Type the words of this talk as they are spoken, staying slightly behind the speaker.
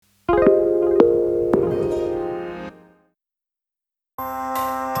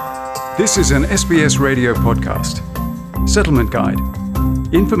This is an SBS radio podcast. Settlement Guide.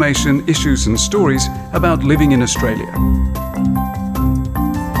 Information, issues and stories about living in Australia.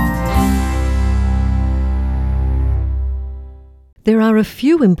 There are a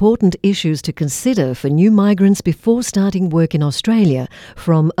few important issues to consider for new migrants before starting work in Australia,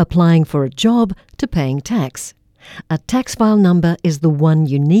 from applying for a job to paying tax. A tax file number is the one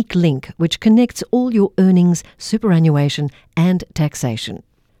unique link which connects all your earnings, superannuation and taxation.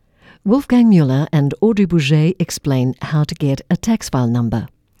 Wolfgang Müller and Audrey Bouget explain how to get a tax file number.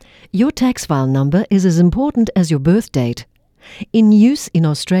 Your tax file number is as important as your birth date. In use in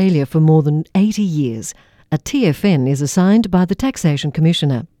Australia for more than 80 years, a TFN is assigned by the Taxation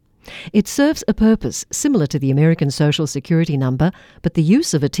Commissioner. It serves a purpose similar to the American Social Security number, but the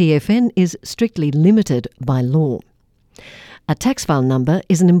use of a TFN is strictly limited by law. A tax file number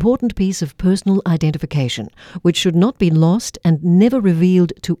is an important piece of personal identification, which should not be lost and never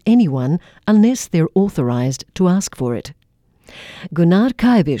revealed to anyone unless they're authorised to ask for it. Gunnar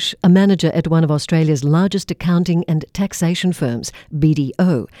Kaibisch, a manager at one of Australia's largest accounting and taxation firms,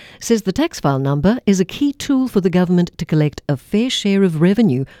 BDO, says the tax file number is a key tool for the government to collect a fair share of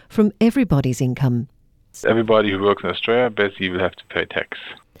revenue from everybody's income. Everybody who works in Australia basically will have to pay tax.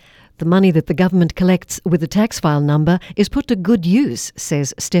 The money that the government collects with the tax file number is put to good use,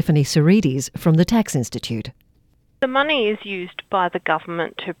 says Stephanie Sarides from the Tax Institute. The money is used by the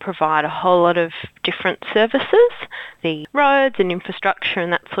government to provide a whole lot of different services, the roads and infrastructure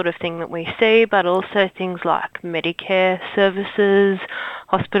and that sort of thing that we see, but also things like Medicare services,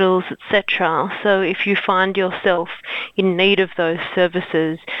 hospitals, etc. So if you find yourself in need of those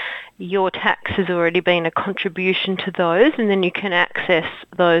services, your tax has already been a contribution to those, and then you can access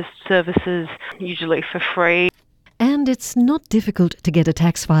those services usually for free. And it's not difficult to get a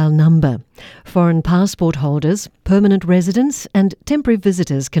tax file number. Foreign passport holders, permanent residents and temporary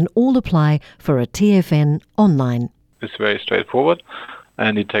visitors can all apply for a TFN online. It's very straightforward,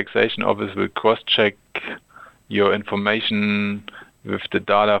 and the taxation office will cross-check your information with the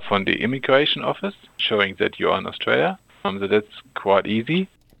data from the immigration office, showing that you are in Australia. So that's quite easy.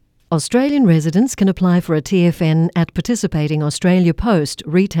 Australian residents can apply for a TFN at participating Australia Post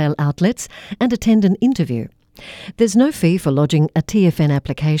retail outlets and attend an interview. There's no fee for lodging a TFN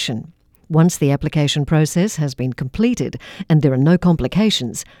application. Once the application process has been completed and there are no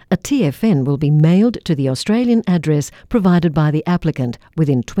complications, a TFN will be mailed to the Australian address provided by the applicant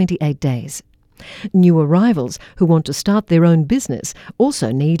within 28 days. New arrivals who want to start their own business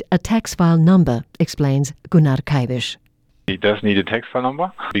also need a tax file number, explains Gunnar Kaibisch. He does need a tax file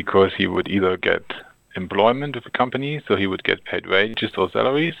number because he would either get employment with a company, so he would get paid wages or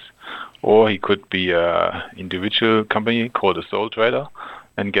salaries, or he could be an individual company called a sole trader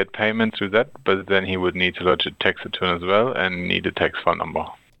and get payment through that, but then he would need to lodge a tax return as well and need a tax file number.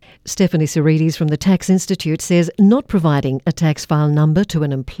 Stephanie Sarides from the Tax Institute says not providing a tax file number to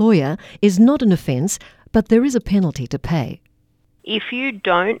an employer is not an offence, but there is a penalty to pay. If you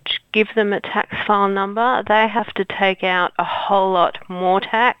don't give them a tax file number, they have to take out a whole lot more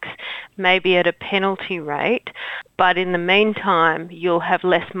tax, maybe at a penalty rate, but in the meantime you'll have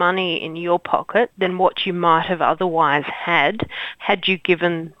less money in your pocket than what you might have otherwise had you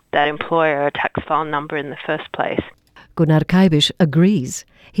given that employer a tax file number in the first place. Gunnar Kaibisch agrees.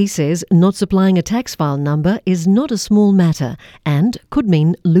 He says not supplying a tax file number is not a small matter and could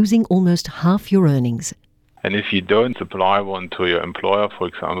mean losing almost half your earnings. And if you don't supply one to your employer, for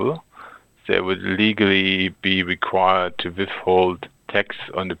example, they would legally be required to withhold tax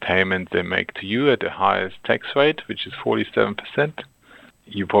on the payment they make to you at the highest tax rate, which is 47%.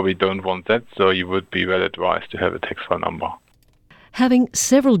 You probably don't want that, so you would be well advised to have a tax file number. Having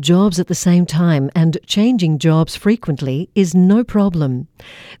several jobs at the same time and changing jobs frequently is no problem.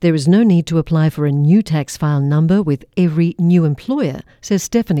 There is no need to apply for a new tax file number with every new employer, says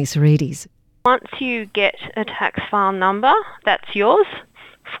Stephanie Sarides. Once you get a tax file number, that's yours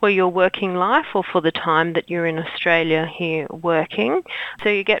for your working life or for the time that you're in Australia here working. So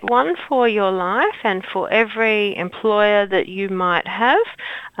you get one for your life, and for every employer that you might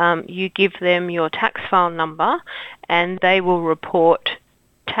have, you give them your tax file number and they will report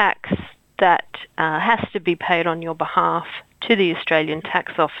tax that has to be paid on your behalf to the Australian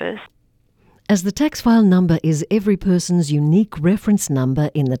Tax Office. As the tax file number is every person's unique reference number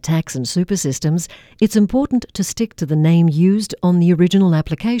in the tax and super systems, it's important to stick to the name used on the original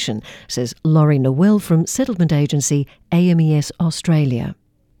application, says Laurie Noel from settlement agency AMES Australia.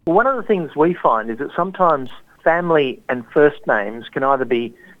 One of the things we find is that sometimes family and first names can either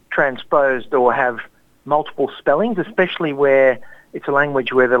be transposed or have multiple spellings, especially where it's a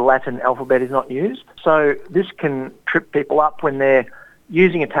language where the Latin alphabet is not used. So this can trip people up when they're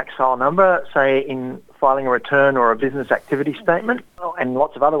using a tax file number, say in filing a return or a business activity statement, and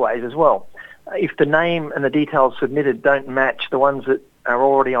lots of other ways as well. If the name and the details submitted don't match the ones that are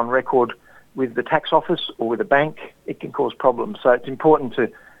already on record with the tax office or with a bank, it can cause problems. So it's important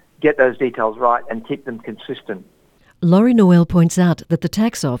to get those details right and keep them consistent. Laurie Noel points out that the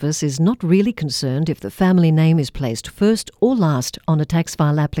tax office is not really concerned if the family name is placed first or last on a tax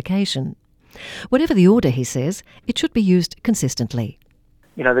file application. Whatever the order, he says, it should be used consistently.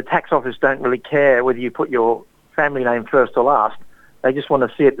 You know, the tax office don't really care whether you put your family name first or last. They just want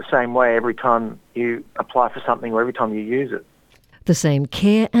to see it the same way every time you apply for something or every time you use it. The same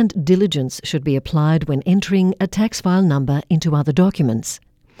care and diligence should be applied when entering a tax file number into other documents.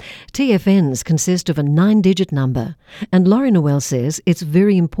 TFNs consist of a 9-digit number, and Laurie Noel says it's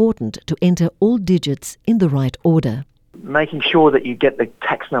very important to enter all digits in the right order. Making sure that you get the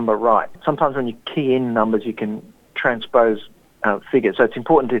tax number right. Sometimes when you key in numbers, you can transpose figures. So it's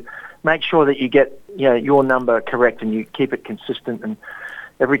important to make sure that you get your number correct and you keep it consistent, and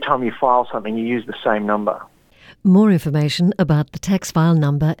every time you file something, you use the same number. More information about the tax file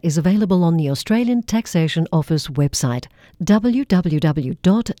number is available on the Australian Taxation Office website,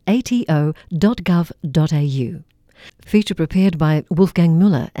 www.ato.gov.au. Feature prepared by Wolfgang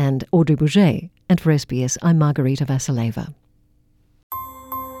Müller and Audrey Bouget, and for SBS, I'm Margarita Vasileva.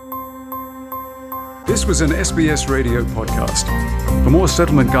 This was an SBS radio podcast. For more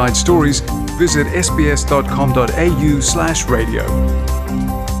Settlement Guide stories, visit sbs.com.au/radio.